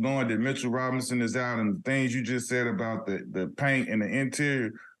problems knowing that Mitchell Robinson is out, and the things you just said about the paint and the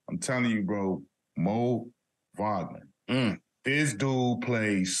interior, I'm telling you, bro, Mo Wagner. This dude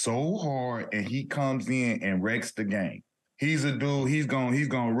plays so hard, and he comes in and wrecks the game. He's a dude, he's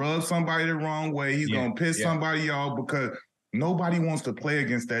gonna rub somebody the wrong way. He's gonna piss somebody off, because nobody wants to play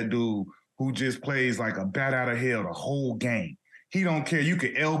against that dude who just plays like a bat out of hell the whole game. He don't care. You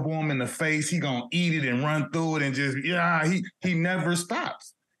could elbow him in the face. He gonna eat it and run through it and just, he never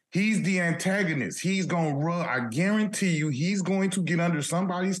stops. He's the antagonist. He's gonna rub, I guarantee you, he's going to get under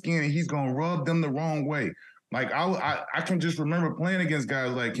somebody's skin and he's gonna rub them the wrong way. Like, I can just remember playing against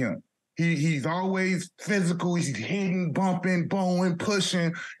guys like him. He's always physical. He's hitting, bumping, bowing,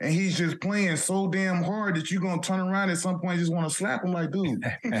 pushing, and he's just playing so damn hard that you're going to turn around at some point and just want to slap him like, dude,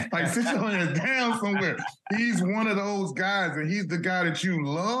 like, sit your ass down somewhere. He's one of those guys, and he's the guy that you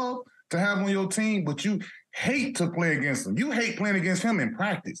love to have on your team, but you hate to play against him. You hate playing against him in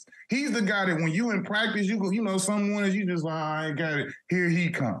practice. He's the guy that when you in practice, you go, someone is, you just like, I ain't got it. Here he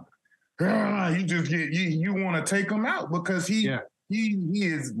comes. You just you want to take him out because he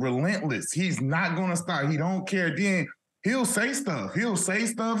is relentless. He's not going to stop. He don't care. Then he'll say stuff. He'll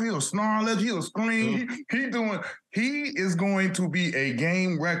snarl at you. He'll scream. He is going to be a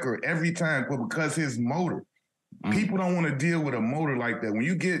game record every time, but because his motor. People don't want to deal with a motor like that. When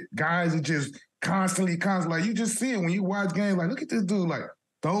you get guys that just constantly, like, you just see it when you watch games, like, look at this dude. Like,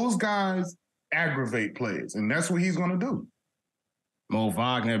 those guys aggravate players, and that's what he's going to do. Mo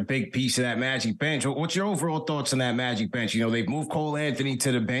Wagner, big piece of that Magic bench. What's your overall thoughts on that Magic bench? You know, they've moved Cole Anthony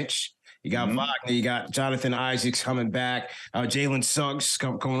to the bench. You got Wagner, you got Jonathan Isaacs coming back, Jalen Suggs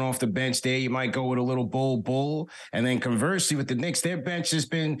coming off the bench there. You might go with a little Bol Bol. And then conversely with the Knicks, their bench has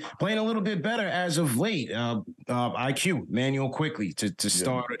been playing a little bit better as of late. IQ, Manuel Quickly to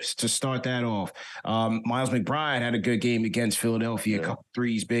start that off. Miles McBride had a good game against Philadelphia, a couple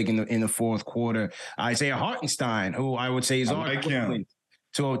threes big in the fourth quarter. Isaiah Hartenstein, who I would say is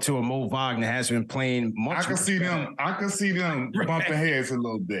to a Mo Wagner, has been playing much. I can see them bumping heads a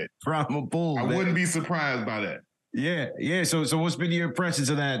little bit. From a Bull. I wouldn't be surprised by that. Yeah. So what's been your impressions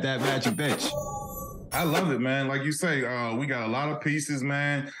of that Magic bench? I love it, man. Like you say, we got a lot of pieces,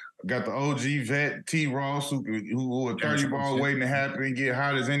 man. Got the OG vet T. Ross, who a 30 ball waiting to happen, get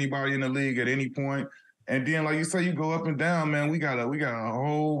hot as anybody in the league at any point. And then, like you say, you go up and down, man. We got a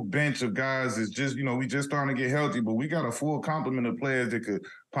whole bench of guys that's just, we just starting to get healthy, but we got a full complement of players that could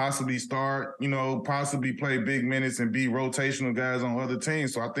possibly start, possibly play big minutes and be rotational guys on other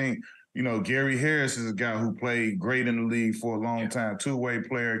teams. So I think, Gary Harris is a guy who played great in the league for a long time, two-way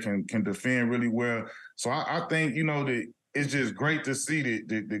player, can defend really well. So I think, that it's just great to see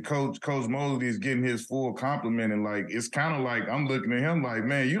that Coach Mosley is getting his full complement. And, like, it's kind of like I'm looking at him like,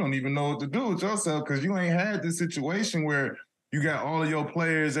 man, you don't even know what to do with yourself because you ain't had this situation where you got all of your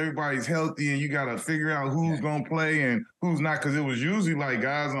players, everybody's healthy, and you got to figure out who's going to play and who's not, because it was usually like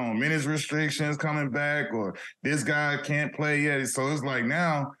guys on minutes restrictions coming back or this guy can't play yet. So it's like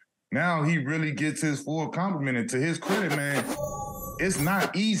now he really gets his full complement. And to his credit, man, it's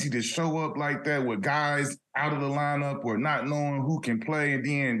not easy to show up like that with guys out of the lineup or not knowing who can play and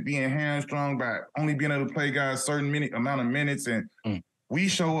then being hamstrung by only being able to play guys certain amount of minutes. And we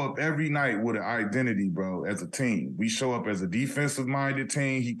show up every night with an identity, bro, as a team. We show up as a defensive-minded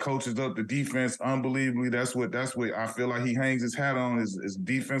team. He coaches up the defense unbelievably. That's what I feel like he hangs his hat on is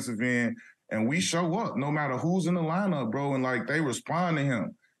defensive end. And we show up no matter who's in the lineup, bro, and, like, they respond to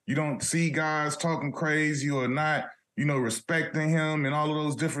him. You don't see guys talking crazy or not, respecting him and all of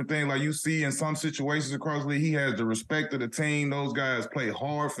those different things. Like you see in some situations across the league, he has the respect of the team. Those guys play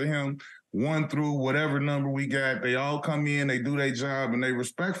hard for him, 1 through whatever number we got. They all come in, they do their job, and they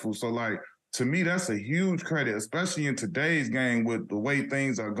respectful. So, like, to me, that's a huge credit, especially in today's game with the way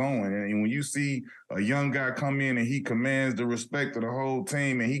things are going. And when you see a young guy come in and he commands the respect of the whole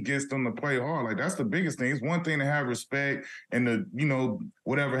team and he gets them to play hard, like, that's the biggest thing. It's one thing to have respect and to,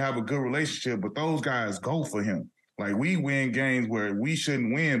 have a good relationship, but those guys go for him. Like, we win games where we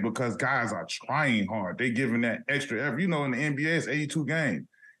shouldn't win because guys are trying hard. They're giving that extra effort. In the NBA, it's 82 games.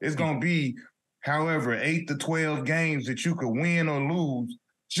 It's going to be, however, 8 to 12 games that you could win or lose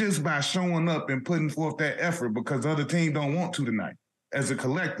just by showing up and putting forth that effort because the other team don't want to tonight as a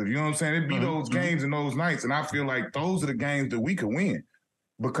collective. You know what I'm saying? It'd be those games and those nights, and I feel like those are the games that we could win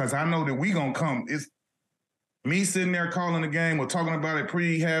because I know that we going to come. It's me sitting there calling the game or talking about it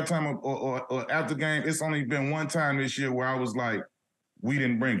pre-halftime or after game. It's only been one time this year where I was like, we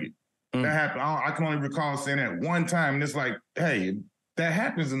didn't bring it. That happened. I can only recall saying that one time, and it's like, hey, that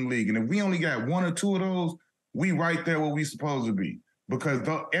happens in the league. And if we only got 1 or 2 of those, we right there where we supposed to be. Because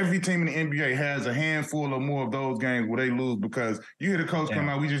every team in the NBA has a handful or more of those games where they lose because you hear the coach come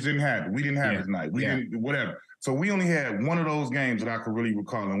out, we just didn't have it. We didn't have it tonight. We didn't, whatever. So we only had 1 of those games that I could really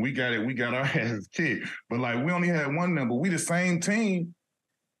recall, and we got our ass kicked. But, like, we only had one number. We the same team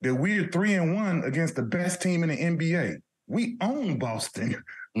that we're 3-1 against the best team in the NBA. We own Boston.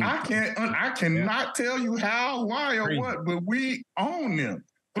 I cannot tell you how, why, or what, but we own them.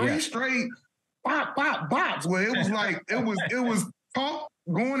 3 straight bops where it was like it was talk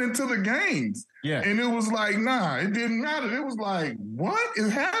going into the games. Yeah. And it was like, nah, it didn't matter. It was like, what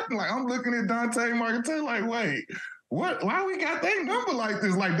is happening? Like, I'm looking at Dante Markelle like, wait, what? Why we got that number like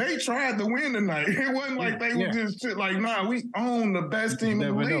this? Like, they tried to win tonight. It wasn't like they were just shit. Like, nah, we own the best team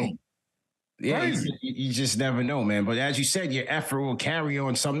in the league. Yeah, you just never know, man. But as you said, your effort will carry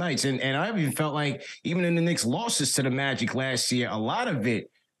on some nights. And I even felt like even in the Knicks' losses to the Magic last year, a lot of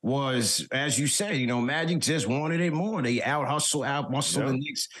it was, as you said, Magic just wanted it more. They out-muscle the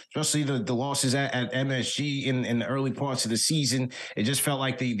Knicks, especially the losses at MSG in the early parts of the season. It just felt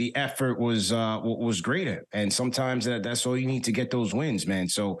like the effort was greater. And sometimes that's all you need to get those wins, man.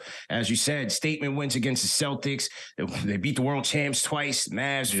 So, as you said, statement wins against the Celtics. They beat the world champs twice,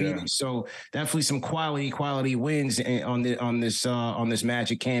 Mavs, Phoenix. So definitely some quality wins on this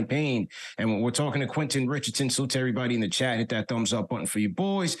Magic campaign. And when we're talking to Quentin Richardson, salute to everybody in the chat. Hit that thumbs up button for you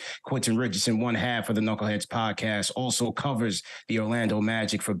boys. boys. Quentin Richardson, one half of the Knuckleheads podcast, also covers the Orlando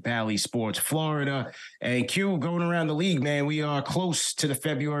Magic for Bally Sports Florida. And Q, going around the league, man, we are close to the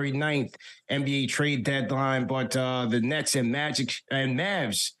February 9th NBA trade deadline, but the Nets and Magic and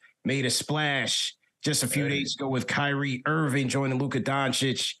Mavs made a splash just a few days ago with Kyrie Irving joining Luka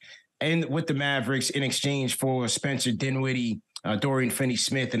Doncic and with the Mavericks in exchange for Spencer Dinwiddie, Dorian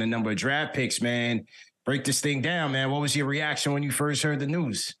Finney-Smith, and a number of draft picks, man. Break this thing down, man. What was your reaction when you first heard the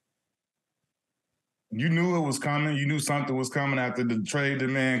news? You knew it was coming. You knew something was coming after the trade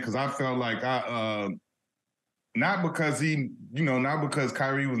demand, because I felt like not because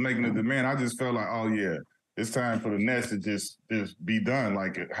Kyrie was making a demand. I just felt like, oh yeah, it's time for the Nets to just be done.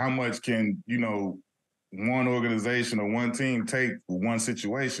 Like, how much can, one organization or one team take for one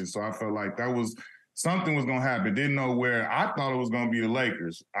situation? So I felt like something was going to happen. Didn't know where. I thought it was going to be the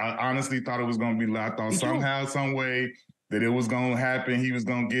Lakers. I honestly thought it was going to be, I thought somehow, some way that it was going to happen. He was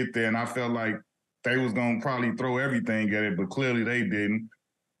going to get there. And I felt like they was going to probably throw everything at it, but clearly they didn't.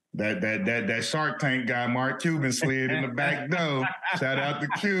 That Shark Tank guy, Mark Cuban, slid in the back door. Shout out to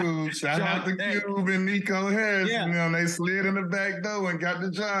Cube. Shout out to Cube and Nico Harris. Yeah. They slid in the back door and got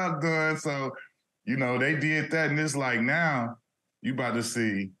the job done. So, they did that. And it's like, now you about to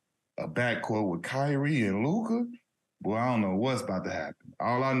see a backcourt with Kyrie and Luka. Boy, I don't know what's about to happen.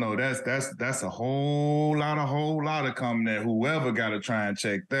 All I know, that's a whole lot of coming there. Whoever got to try and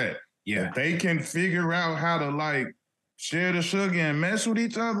check that. Yeah. If they can figure out how to, share the sugar and mess with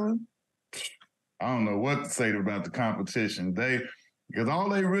each other, I don't know what to say about the competition. Because all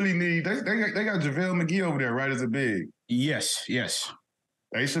they really need, they got JaVale McGee over there, right, as a big. Yes.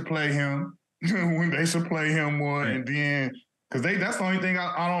 They should play him. They should play him more, right. And then, because that's the only thing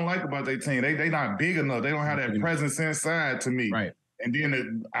I don't like about their team. They not big enough. They don't have that presence inside to me. Right. And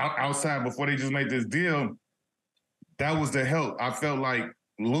then outside, before they just made this deal, that was the help. I felt like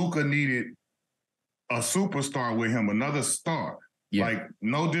Luka needed a superstar with him, another star. Yeah. Like,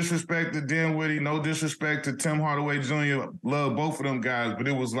 no disrespect to Dinwiddie, no disrespect to Tim Hardaway Jr. Love both of them guys, but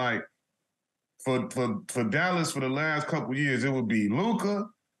it was like, for Dallas for the last couple years, it would be Luka,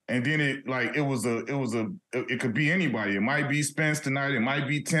 and then it could be anybody. It might be Spence tonight, it might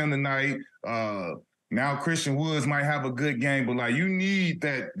be Tim tonight. Now Christian Woods might have a good game, but you need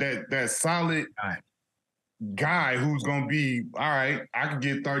that solid guy who's gonna be, all right, I can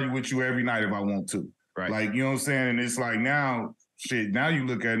get 30 with you every night if I want to. Right. You know what I'm saying? And it's like, now you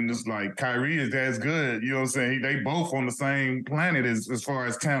look at it and it's like Kyrie is as good. You know what I'm saying? They both on the same planet as far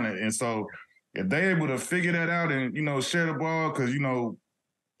as talent. And so if they're able to figure that out and, share the ball, because,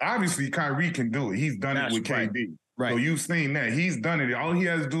 obviously Kyrie can do it. He's done it with KD. Right. So you've seen that. He's done it. All he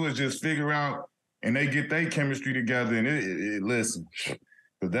has to do is just figure out, and they get their chemistry together, and listen.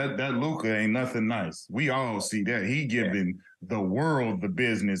 But that Luka ain't nothing nice. We all see that. He giving the world the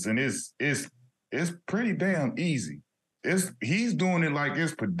business, and it's pretty damn easy. He's doing it like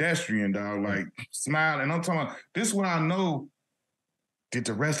it's pedestrian, dog, like smiling. And I'm talking about, this is what I know that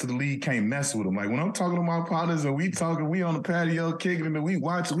the rest of the league can't mess with him. Like, when I'm talking to my partners and we on the patio kicking and we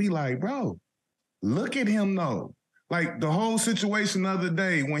watch, we like, bro, look at him though. Like, the whole situation the other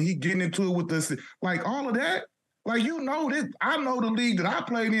day when he getting into it with this, like, all of that, like, this, I know the league that I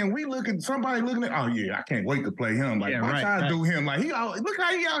played in. We somebody looking at, oh yeah, I can't wait to play him. Like, watch how I do him. Like, look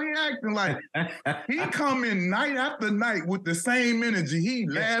how he out here acting. Like, he coming night after night with the same energy. He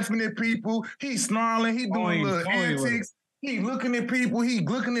laughing at people. He snarling. He doing little antics. He looking at people. He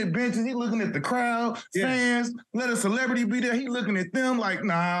looking at benches. He looking at the crowd, fans. Let a celebrity be there. He looking at them like,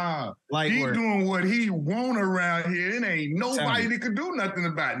 nah. He doing what he want around here. It ain't nobody that could do nothing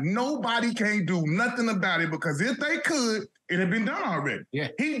about it. Nobody can't do nothing about it, because if they could, it had been done already. Yeah.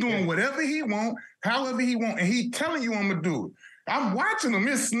 He doing whatever he want, however he want, and he telling you I'm gonna do it. I'm watching him.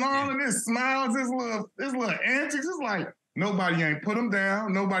 His snarling, his smiles, his little antics. It's like, nobody ain't put him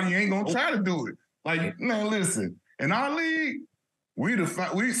down. Nobody ain't gonna try to do it. Like, man, listen. In our league, it would have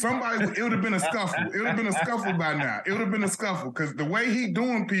been a scuffle. It would have been a scuffle by now. It would have been a scuffle, because the way he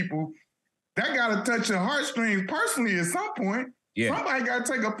doing people, that got to touch your heartstrings personally at some point. Yeah. Somebody got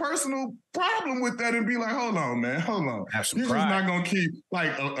to take a personal problem with that and be like, hold on, man, hold on. You're just not going to keep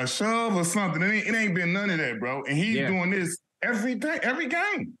like a shove or something. It ain't been none of that, bro. And he's doing this every day, every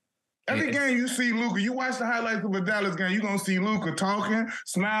game. Every game you see Luka, you watch the highlights of a Dallas game, you're going to see Luka talking,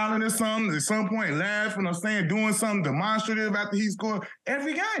 smiling at something, at some point laughing or saying, doing something demonstrative after he scored.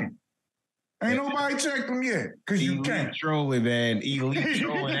 Every game. Ain't nobody checked him yet, because you can't. Trolling, man. Elite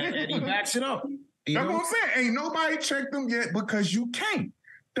trolling, and he backs it up. That's what I'm saying. Ain't nobody checked him yet because you can't.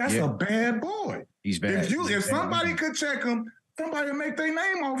 That's a bad boy. He's bad. If somebody could check him, somebody would make their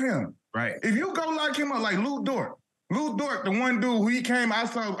name off him. Right. If you go like him up, like Lou Dort, Lou Dort, the one dude who he came, I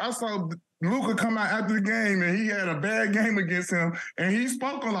saw Luka come out after the game and he had a bad game against him and he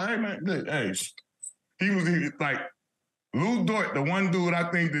spoke on like, hey man, look, hey, he was like Lou Dort, the one dude I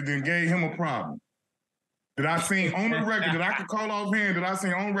think that then gave him a problem. That I seen on the record that I could call off hand that I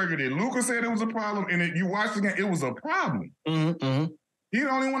seen on record that Luka said it was a problem and you watched the game, it was a problem. Mm-hmm. He's the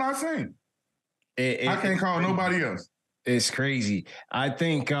only one I seen. I can't call nobody else. It's crazy. I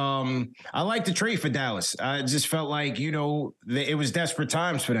think I like the trade for Dallas. I just felt like, it was desperate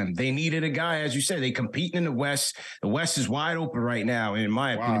times for them. They needed a guy, as you said, they competing in the West. The West is wide open right now, in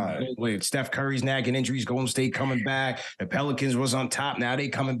my opinion. With Steph Curry's nagging injuries, Golden State coming back. The Pelicans was on top. Now they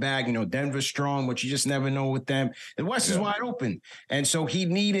coming back. Denver's strong, but you just never know with them. The West is wide open. And so he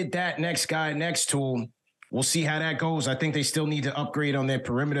needed that next guy next to him. We'll see how that goes. I think they still need to upgrade on their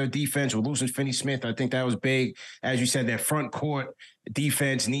perimeter defense. We're losing Finney-Smith. I think that was big. As you said, their front court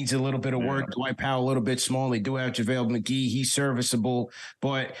defense needs a little bit of work. Dwight Powell a little bit small. They do have JaVale McGee. He's serviceable.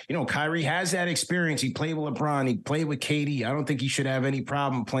 But, Kyrie has that experience. He played with LeBron. He played with KD. I don't think he should have any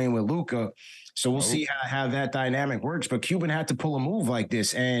problem playing with Luka. So we'll see how that dynamic works. But Cuban had to pull a move like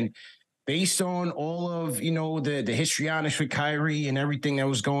this. And based on all of, the histrionics with Kyrie and everything that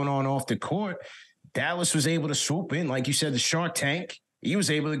was going on off the court, Dallas was able to swoop in, like you said, the Shark Tank. He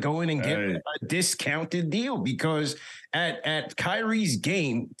was able to go in and get a discounted deal because at Kyrie's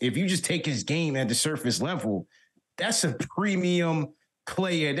game, if you just take his game at the surface level, that's a premium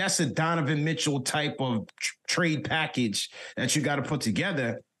player. That's a Donovan Mitchell type of trade package that you got to put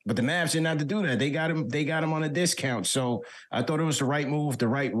together. But the Mavs didn't have to do that. They got him on a discount. So I thought it was the right move, the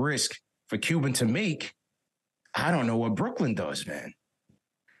right risk for Cuban to make. I don't know what Brooklyn does, man.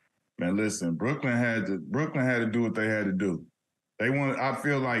 Man, listen, Brooklyn had to do what they had to do. I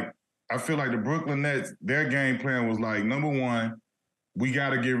feel like the Brooklyn Nets, their game plan was like, number one, we got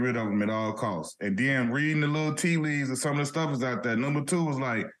to get rid of him at all costs. And then reading the little tea leaves and some of the stuff is out there. Number two was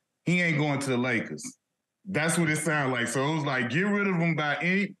like, he ain't going to the Lakers. That's what it sounded like. So it was like, get rid of him by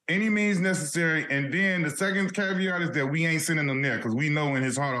any means necessary. And then the second caveat is that we ain't sending him there because we know in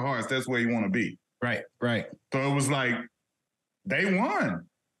his heart of hearts that's where he want to be. Right. So it was like, they won.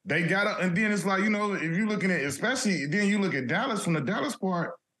 They got up, and then it's like, if you're looking at, especially, then you look at Dallas, from the Dallas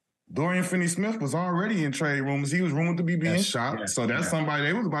part, Dorian Finney-Smith was already in trade rumors. He was rumored to be being shopped. Yeah, so that's somebody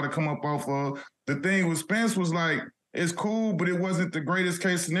they was about to come up off of. The thing with Spence was like, it's cool, but it wasn't the greatest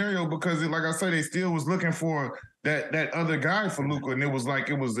case scenario because, like I said, they still was looking for that other guy for Luka. And it was like,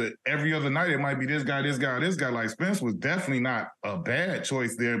 every other night, it might be this guy, this guy, this guy. Like, Spence was definitely not a bad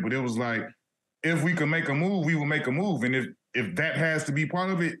choice there, but it was like, if we could make a move, we would make a move. And if that has to be part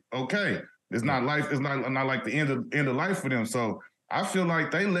of it, okay. It's not life. It's not like the end of life for them. So I feel like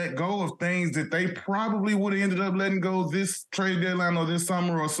they let go of things that they probably would have ended up letting go this trade deadline or this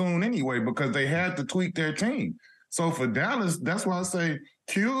summer or soon anyway, because they had to tweak their team. So for Dallas, that's why I say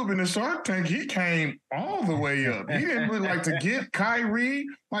Cube in the Shark Tank, he came all the way up. He didn't really like to get Kyrie.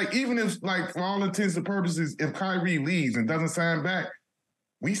 Like, even if, like, for all intents and purposes, if Kyrie leaves and doesn't sign back,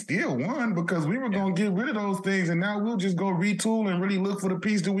 we still won because we were going to get rid of those things, and now we'll just go retool and really look for the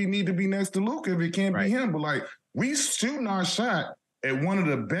piece that we need to be next to Luka if it can't be him. But, like, we shooting our shot at one of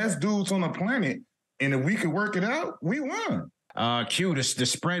the best dudes on the planet, and if we could work it out, we won. Q, the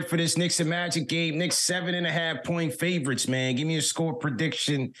spread for this Knicks and Magic game, Knicks 7.5-point favorites, man. Give me a score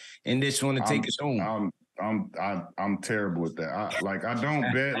prediction in this one to take us home. I'm terrible with that. I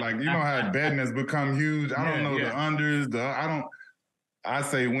don't bet. Like, how betting has become huge. I don't know the unders. I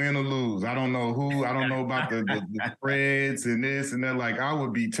say win or lose. I don't know who. I don't know about the spreads and this and that. Like, I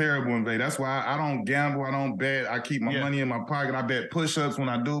would be terrible in bet. That's why I don't gamble. I don't bet. I keep my money in my pocket. I bet push-ups when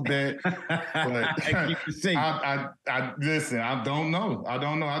I do bet. But listen, I don't know.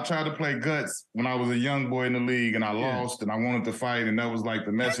 I tried to play guts when I was a young boy in the league, and I lost, and I wanted to fight, and that was like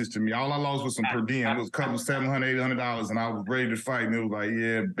the message to me. All I lost was some per diem. It was a couple $700, $800, and I was ready to fight, and it was like,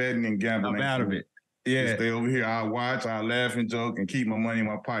 betting and gambling. I'm out of it. Yeah, stay over here. I watch, I laugh and joke, and keep my money in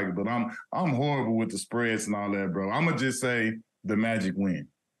my pocket. But I'm horrible with the spreads and all that, bro. I'm gonna just say the Magic win.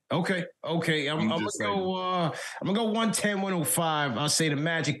 Okay. I'm gonna go 110-105. I'll say the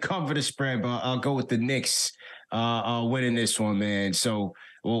Magic cover the spread, but I'll go with the Knicks winning this one, man. So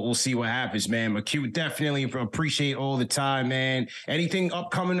we'll see what happens, man. But Q, definitely appreciate all the time, man. Anything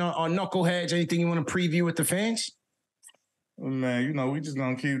upcoming on Knuckleheads? Anything you want to preview with the fans? Man, we just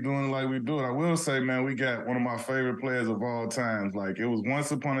gonna keep doing it like we do it. I will say, man, we got one of my favorite players of all times. Like, it was once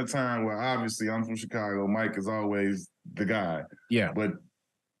upon a time where obviously I'm from Chicago. Mike is always the guy. Yeah. But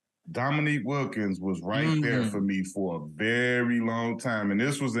Dominique Wilkins was right there for me for a very long time. And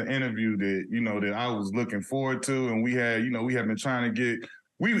this was an interview that, that I was looking forward to. And we had been trying to get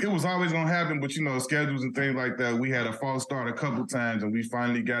it was always gonna happen, but you know, schedules and things like that. We had a false start a couple times, and we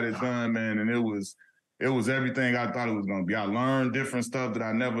finally got it done, man. And it was everything I thought it was gonna be. I learned different stuff that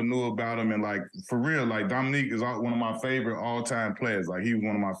I never knew about him, and like for real, like Dominique is one of my favorite all-time players. Like he was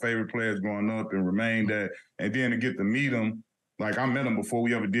one of my favorite players growing up, and remained that. And then to get to meet him. Like, I met him before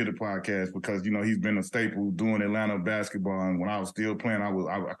we ever did a podcast because, you know, he's been a staple doing Atlanta basketball. And when I was still playing,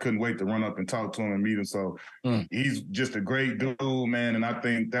 I couldn't wait to run up and talk to him and meet him. So he's just a great dude, man. And I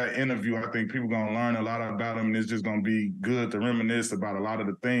think that interview, people going to learn a lot about him. And it's just going to be good to reminisce about a lot of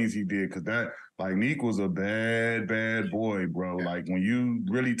the things he did. Because that, like, Nick was a bad, bad boy, bro. Like, when you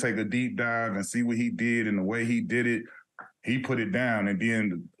really take a deep dive and see what he did and the way he did it, he put it down. And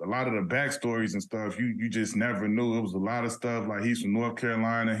then a lot of the backstories and stuff, you just never knew. It was a lot of stuff like he's from North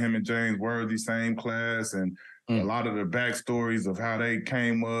Carolina, him and James Worthy, same class. And a lot of the backstories of how they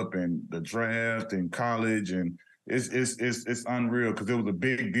came up and the draft and college. And it's unreal because it was a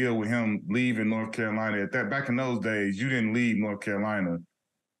big deal with him leaving North Carolina. Back in those days, you didn't leave North Carolina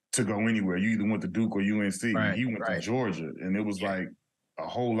to go anywhere. You either went to Duke or UNC. Right, he went to Georgia. And it was like a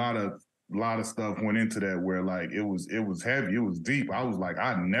whole lot of stuff went into that where like it was heavy, it was deep. I was like,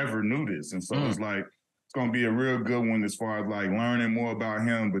 I never knew this. And so it's like, it's gonna be a real good one as far as like learning more about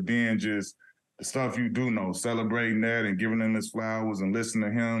him, but then just the stuff you do know, celebrating that and giving him his flowers and listening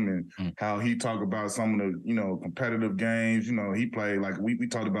to him and how he talked about some of the, you know, competitive games. You know, he played like we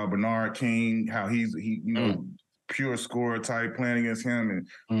talked about Bernard King, how he you know, pure scorer type playing against him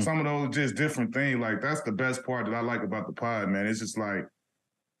and some of those just different things. Like that's the best part that I like about the pod, man. It's just like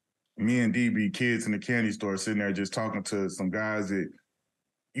me and DB, kids in the candy store, sitting there just talking to some guys that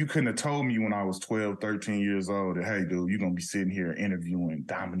you couldn't have told me when I was 12, 13 years old that, hey, dude, you're going to be sitting here interviewing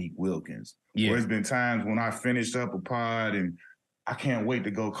Dominique Wilkins. Yeah. Or it's been times when I finished up a pod and I can't wait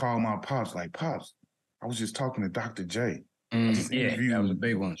to go call my pops. Like, Pops, I was just talking to Dr. J. I just interviewed, that was a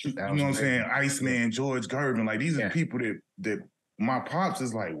big one. You know what I'm saying? Iceman, George Gervin. Like, these are people that my pops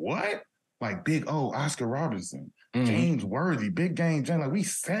is like, what? Like, big O, Oscar Robertson, James Worthy, big game, James.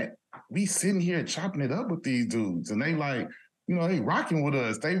 Like, we sitting here chopping it up with these dudes, and they like, you know, they rocking with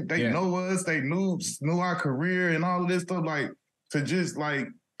us. They know us. They knew our career and all of this stuff. Like to just like,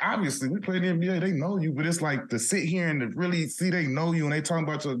 obviously we play the NBA, they know you, but it's like to sit here and to really see they know you and they talking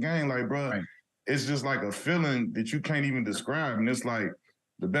about your game, like, bro, it's just like a feeling that you can't even describe. And it's like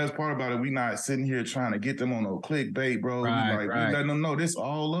the best part about it, we not sitting here trying to get them on no clickbait, bro. We letting them know this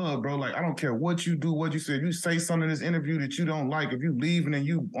all love, bro. Like, I don't care what you do, what you say. If you say something in this interview that you don't like, if you leaving and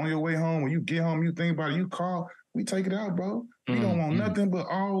you on your way home, when you get home, you think about it, you call, we take it out, bro. We don't want nothing but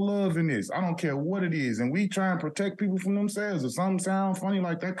all love in this. I don't care what it is. And we try and protect people from themselves. If something sound funny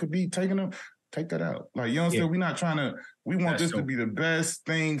like that could be taken up, take that out. Like, you know what I'm saying? We're not trying to, we want this to be the best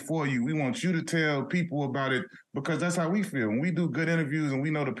thing for you. We want you to tell people about it because that's how we feel. When we do good interviews and we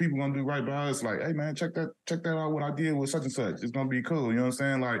know the people going to do right by us, like, hey, man, check that out what I did with such and such. It's going to be cool. You know what I'm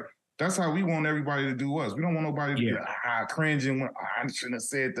saying? Like, that's how we want everybody to do us. We don't want nobody to be cringing when I shouldn't have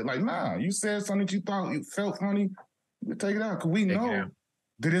said that. Like, nah, you said something that you thought it felt funny, we take it out because we know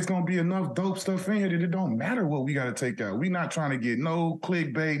that it's going to be enough dope stuff in here that it don't matter what we got to take out. We're not trying to get no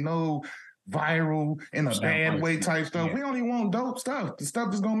clickbait, no viral in a bad way type stuff. We only want dope stuff. The stuff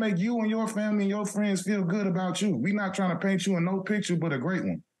that's going to make you and your family and your friends feel good about you. We're not trying to paint you in no picture but a great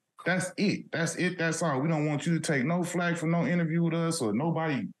one. That's it. That's all. We don't want you to take no flack for no interview with us or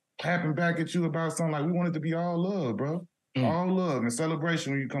nobody clapping back at you about something. Like, we want it to be all love, bro. All love and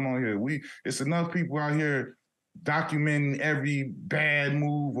celebration when you come on here. It's enough people out here documenting every bad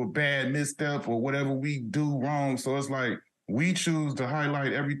move or bad misstep or whatever we do wrong. So it's like we choose to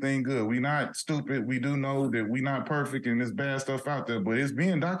highlight everything good. We not stupid. We do know that we not perfect and there's bad stuff out there, but it's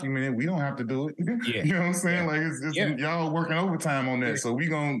being documented. We don't have to do it. You know what I'm saying? Like it's y'all working overtime on that. So we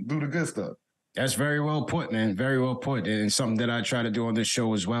gonna do the good stuff. That's very well put, man. Very well put. And something that I try to do on this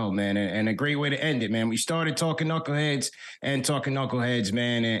show as well, man. And a great way to end it, man. We started talking knuckleheads,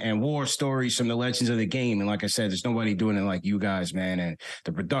 man, and war stories from the legends of the game. And like I said, there's nobody doing it like you guys, man. And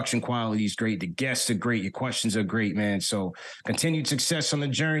the production quality is great. The guests are great. Your questions are great, man. So continued success on the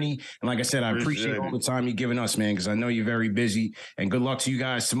journey. And like I said, I appreciate all the time you're giving us, man, because I know you're very busy. And good luck to you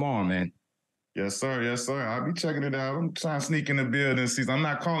guys tomorrow, man. Yes, sir. Yes, sir. I'll be checking it out. I'm trying to sneak in the building. I'm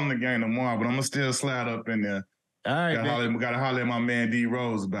not calling the game tomorrow, but I'm going to still slide up in there. All right, Got to holler at my man D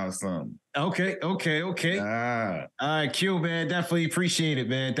Rose about something. Okay. All right, Q, man. Definitely appreciate it,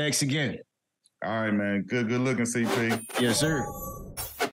 man. Thanks again. All right, man. Good looking, CP. Yes, sir.